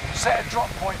 Set a drop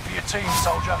point for your team,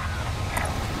 soldier.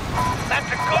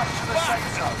 That's a good to the safe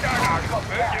zone. You've got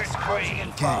gas closing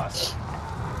in fast.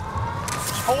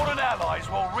 Fallen allies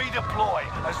will redeploy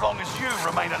as long as you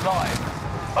remain alive.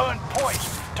 Earn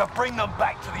points to bring them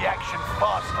back to the action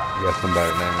faster. You got somebody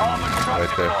named Armored truck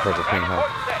right there, deployment. purple pink house.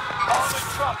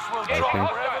 Armored trucks will drop pink?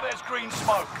 wherever there's green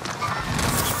smoke.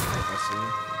 I see.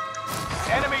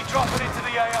 Enemy dropping into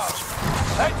the AO.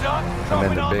 Heads up, I'm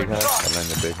in dropping the big armored house. trucks. I'm in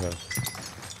the big house.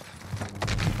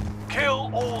 Kill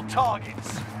all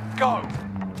targets. Go.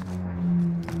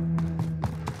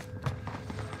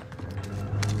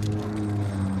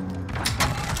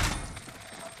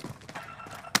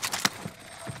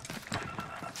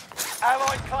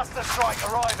 Allied cluster strike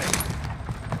arriving.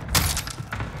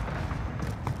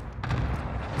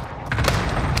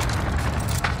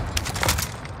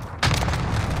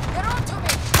 Get on to me!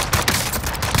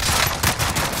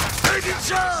 Taking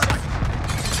shot!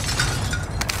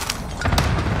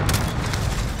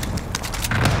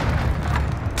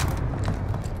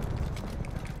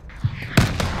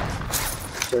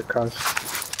 They're close.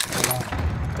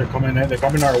 They're coming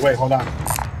our way. Hold on.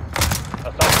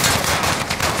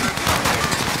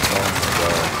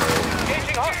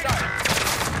 Engaging hostile.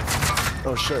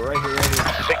 Oh shit, right here, right here.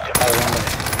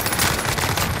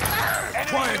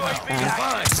 Enemy UAV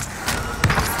active.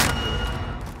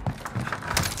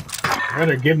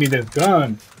 Better give me this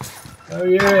gun. Oh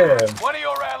yeah. One of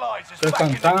your allies is Just back on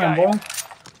in the time, game. boy.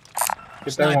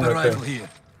 Get that one right there. here.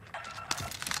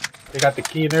 They got the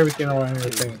key and everything around here.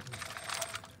 Thing.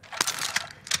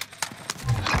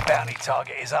 Bounty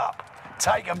target is up.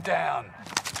 Take them down.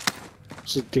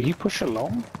 So did he push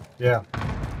alone? Yeah.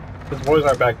 His boys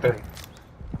are back there.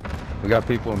 We got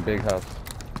people in big house.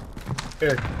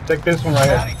 Here, take this one right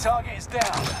here. Bounty target is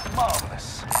down.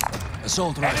 Marvelous.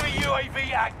 Assault Enemy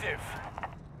UAV active.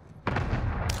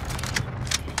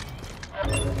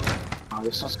 Oh,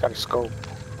 this one's got a scope.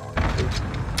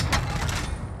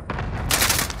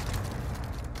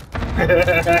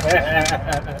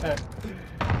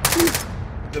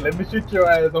 So let me shoot your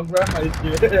ass. Don't grab my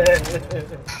shit.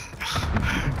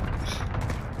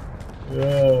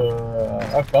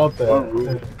 Yeah, I felt that.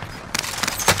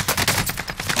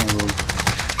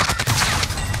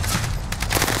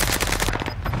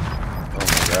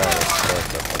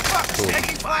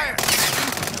 Taking fire!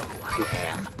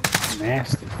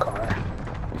 Nasty car.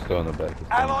 He's still in the back.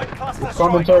 Allied cluster He's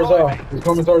coming strike towards us. arriving. He's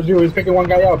coming towards you. He's picking one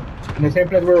guy up. In the same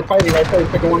place we were fighting right there. He's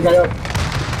picking one guy up.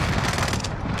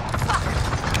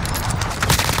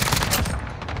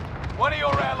 One of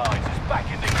your allies is back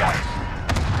in the game.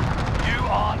 You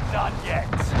aren't done yet.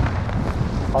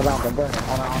 Hold on, don't burn it.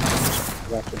 Hold on.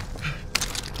 Got you.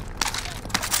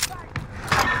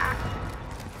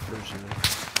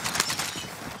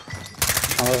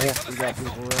 Oh, yeah. We got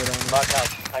people right on us. Mark out.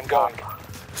 I'm going.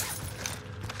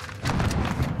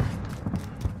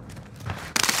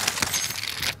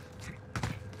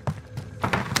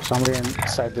 Somebody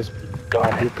inside this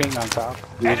blue ping on top.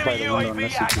 He's by Enemy the window. UAV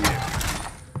Unless he active. can.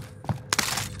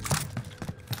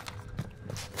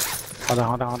 Hold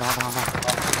on. On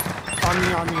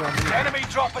me. Enemy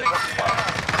dropping into the area.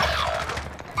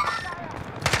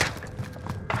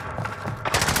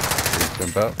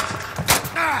 Jump out.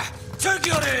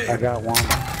 I got one.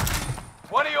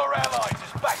 One of your allies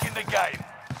is back in the game.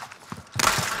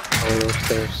 Oh,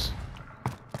 upstairs.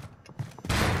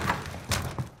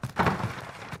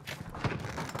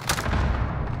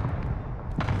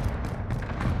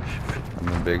 I'm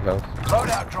in big house.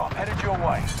 Loadout drop headed your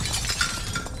way.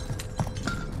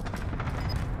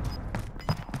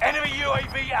 Enemy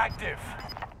UAV active.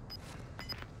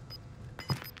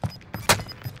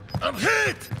 I'm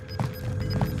hit!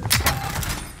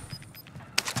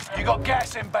 You got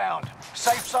gas inbound.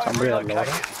 Safe zone Somebody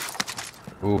relocated.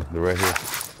 Ooh, they're right here.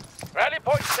 Rally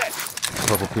point set.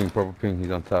 Purple ping.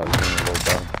 He's on top. He's in the low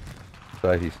bottom.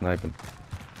 Side, he's sniping.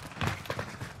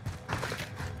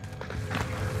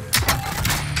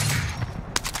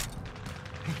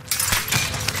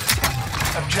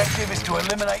 Objective is to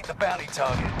eliminate the bounty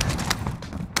target.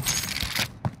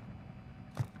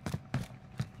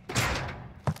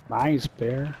 Nice,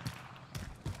 bear.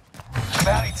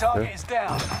 Bounty target is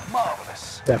down.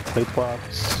 Marvelous. That plate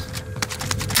box.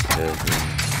 Yeah,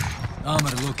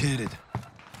 Armor located.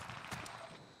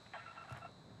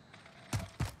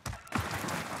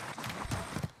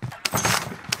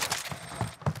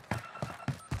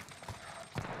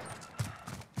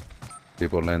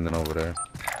 people landing over there.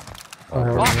 Mark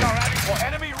our rally point.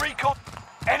 Enemy recon.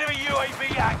 Enemy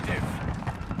UAV active.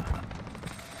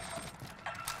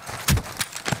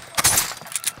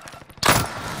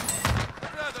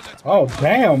 Oh,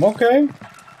 damn. Okay.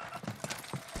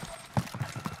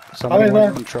 Somebody How went is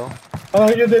that? control. Oh,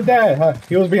 you did that, huh?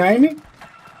 He was behind me?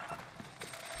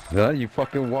 Yeah, you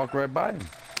fucking walk right by him.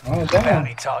 Oh, damn.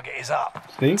 Bounty target is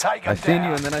up. See? Take him I seen down.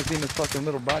 you and then I seen his fucking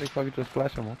little body fucking just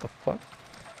flash him. What the fuck?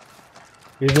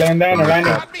 He's laying down around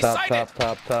him.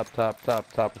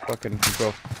 Top, fucking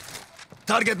control.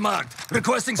 Target marked.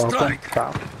 Requesting Open. strike.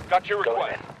 Stop. Got your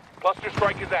request. Cluster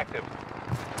strike is active.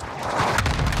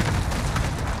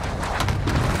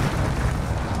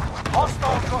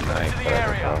 Hostile dropping into the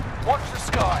area. Watch the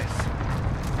skies.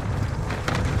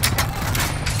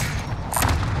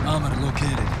 Armor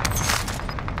located.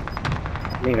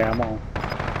 Need ammo.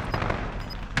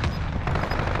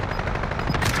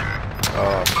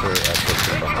 Oh shit, I put this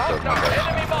on myself. My bad.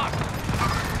 Enemy marked.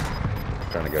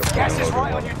 Trying to get a Gas is fucking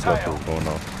right on loaded your one. What tail. was going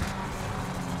on?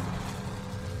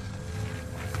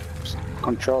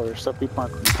 Control. There's still people on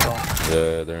control.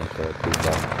 Yeah, they're inside too.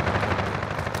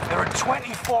 There are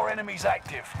 24 enemies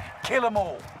active. Kill them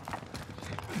all.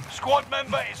 Squad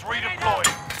member is redeployed.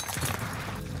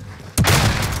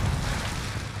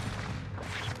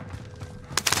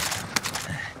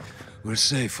 We're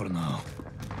safe for now.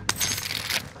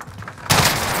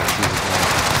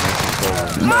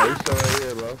 No, he's still right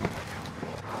here, bro.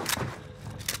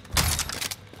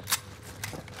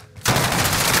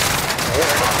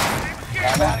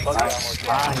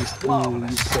 Nice, ooh,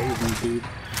 you saved me, dude.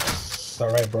 It's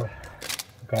alright, bro.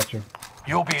 Got you.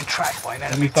 You're being tracked by an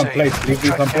Leave enemy me some team. place. Leave me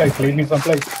Track some place. carefully. Leave me some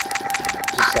place.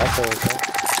 Just out there, okay?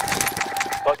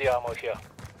 Body ammo here.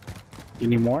 You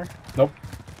need more? Nope.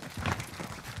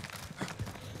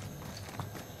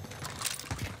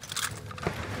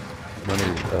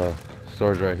 Money,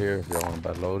 storage right here if y'all want to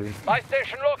buy loading. Buy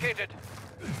station located.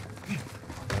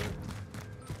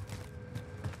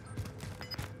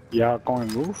 Yeah, going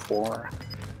to move for.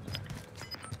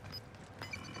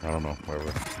 I don't know, wherever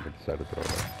we decided to throw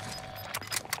it.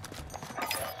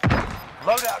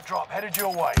 Loadout drop headed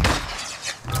your way.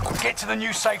 Get to the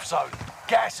new safe zone.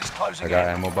 Gas is closing I got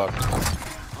in. ammo box.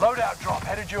 Loadout drop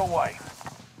headed your way.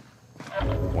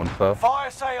 One stuff. Fire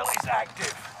sale is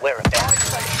active. Where is Fire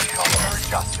station costs are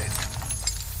adjusted.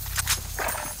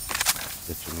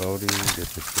 Get your loading, get your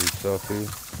free selfie.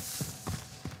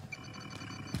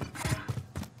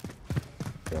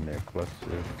 Got me a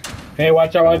cluster. Hey,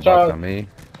 watch out, watch Box out. on me.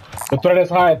 The threat is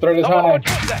high. Threat is Number high. one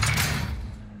contact.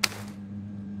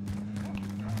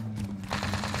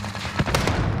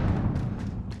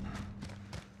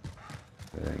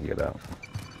 Then get out.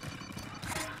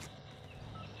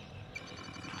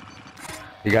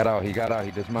 He got out, he got out,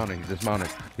 he dismounted,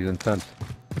 he's intense.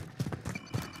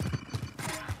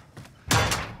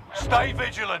 Stay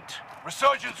vigilant.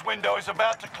 Resurgence window is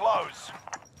about to close.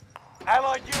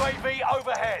 Allied UAV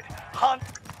overhead. Hunt.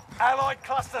 Allied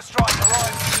cluster strike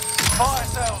arriving. Fire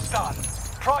sales done.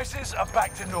 Prices are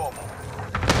back to normal.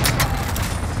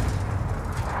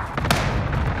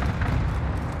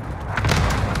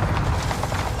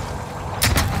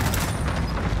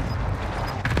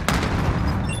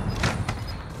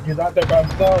 He's out there by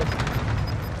himself.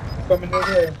 He's coming in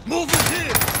here. Movement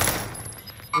here!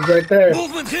 He's right there.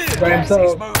 Movement here! By Gas is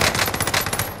himself. moving.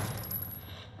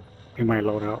 He might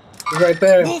load out. He's right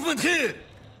there. Movement here!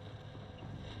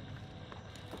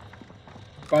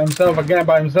 By himself again,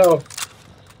 by himself.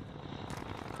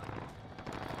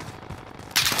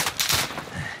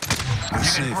 We're You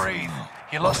safe can for breathe. now.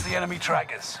 You lost the enemy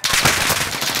trackers.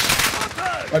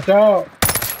 Watch out.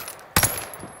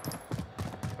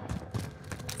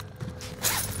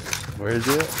 Where is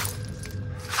it?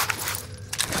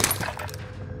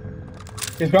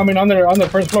 He's coming on the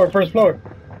first floor, first floor.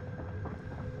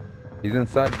 He's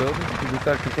inside building? He's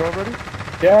inside control already?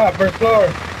 Yeah, first floor.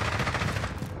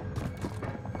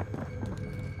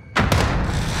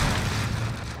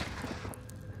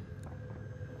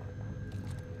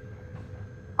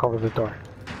 Cover the door.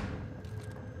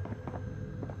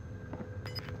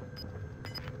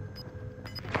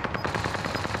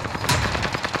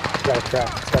 Got trap.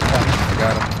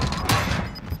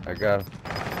 I got him.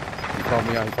 He called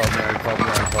me out, he called me out, he called me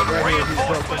out, he called me out.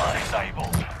 Reinforcements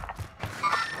disabled.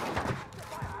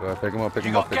 Go ahead, pick him up, pick You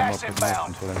him up, got pick him up, gas pick him up. inbound.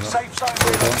 and put him up. Safe zone.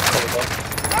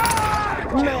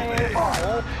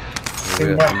 Yeah,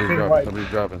 Team somebody's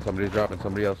dropping,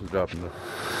 somebody else is dropping this.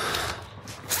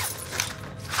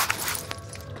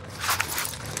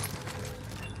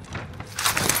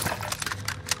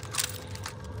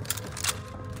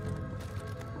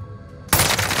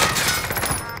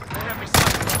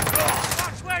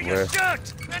 Where?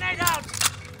 Grenade out.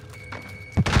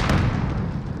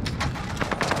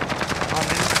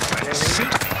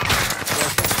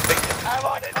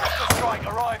 Allied cluster strike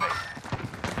arriving.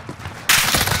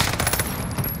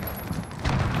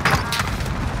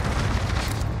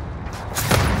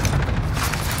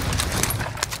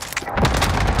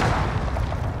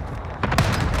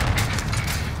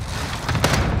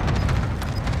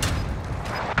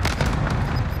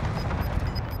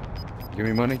 Give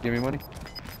me money, give me money.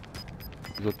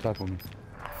 He's up top of me.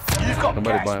 You've got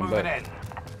Somebody gas buy him moving back. in.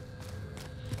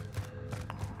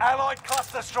 Allied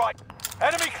cluster strike.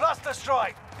 Enemy cluster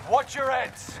strike. Watch your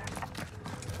heads.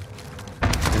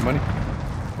 Give me money.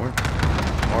 Orange.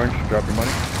 Orange, drop your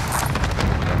money.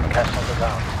 Cash on the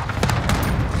ground.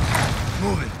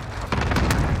 Move it.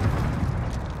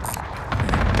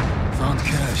 Found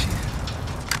cash here.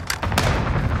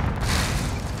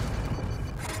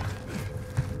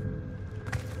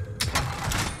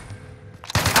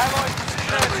 Allied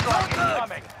precision airstrike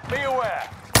incoming. Be aware.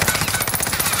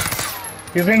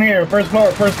 He's in here, first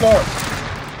floor, first floor.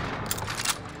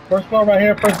 First floor right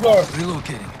here, first floor.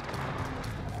 Relocating.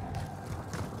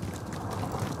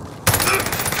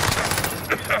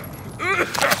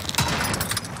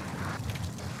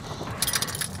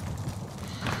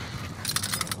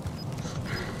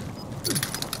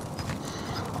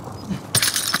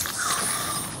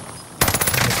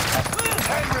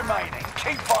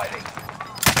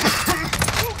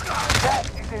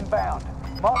 inbound.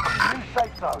 Marking new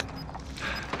safe zone.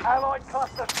 Allied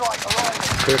cluster strike arriving.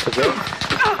 Clear for good.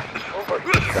 Over.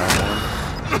 You've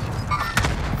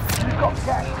got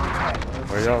gas to defend.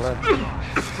 Where y'all at?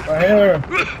 Right here.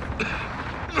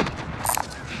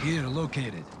 Gear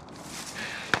located.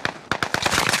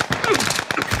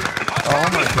 Oh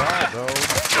my god, bro.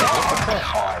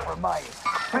 Fire remains.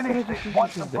 Finish this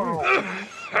once and for all.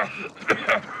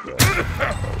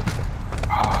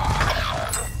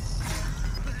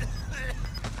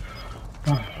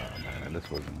 Man,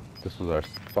 this was our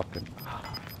fucking.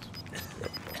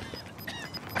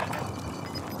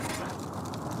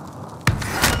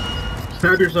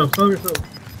 Stab yourself, stab yourself.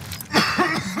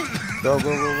 Go, go,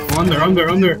 go, go.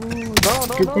 Under. No,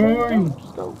 Keep going.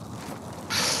 Just go.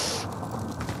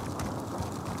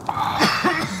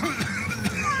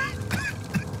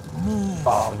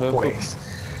 Oh, boys.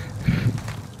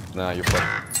 Nah, you're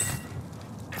fucking.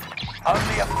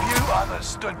 Only a few others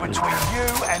stood between you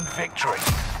and victory.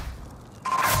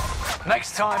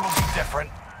 Next time will be different.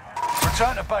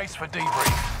 Return to base for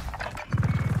debrief.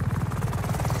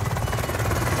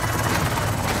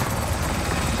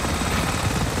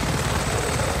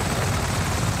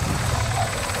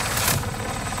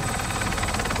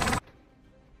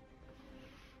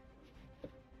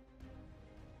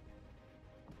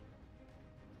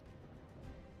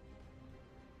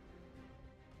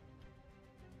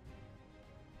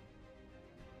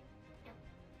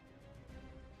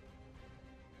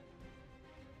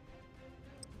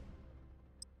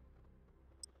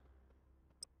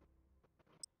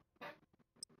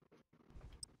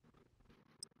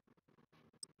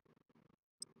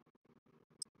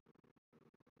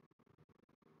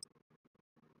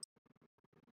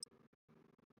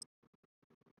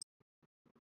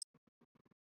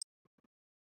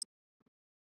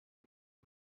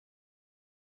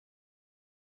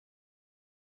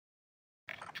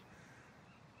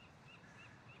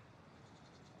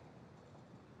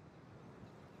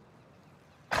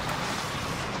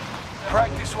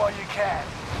 Practice while you can.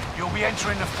 You'll be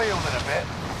entering the field in a bit.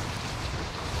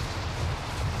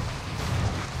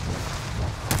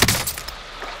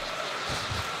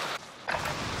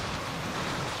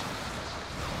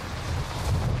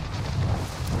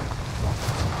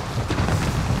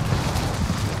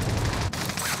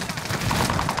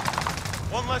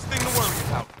 One less thing to worry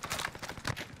about.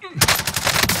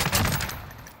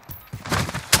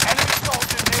 Enemy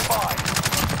soldier nearby.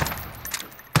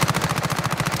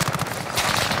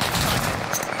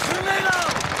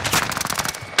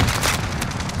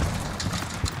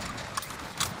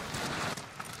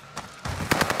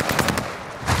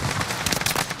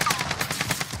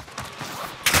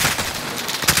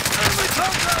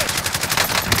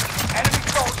 Enemy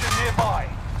soldier nearby.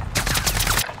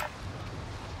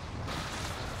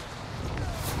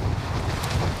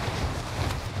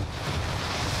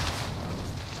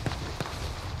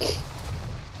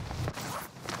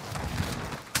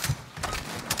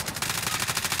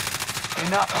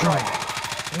 Enough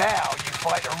training. Now you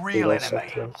fight a real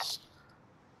enemy.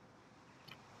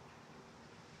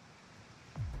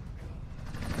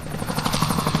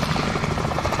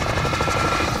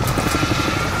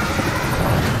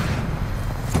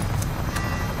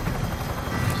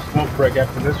 Smoke break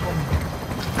after this one.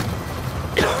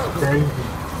 Crazy.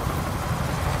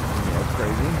 Yeah, it's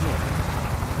crazy.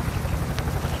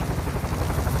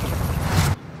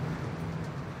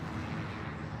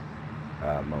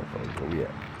 Motherfucker, where we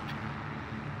at?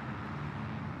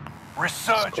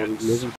 Resurgence.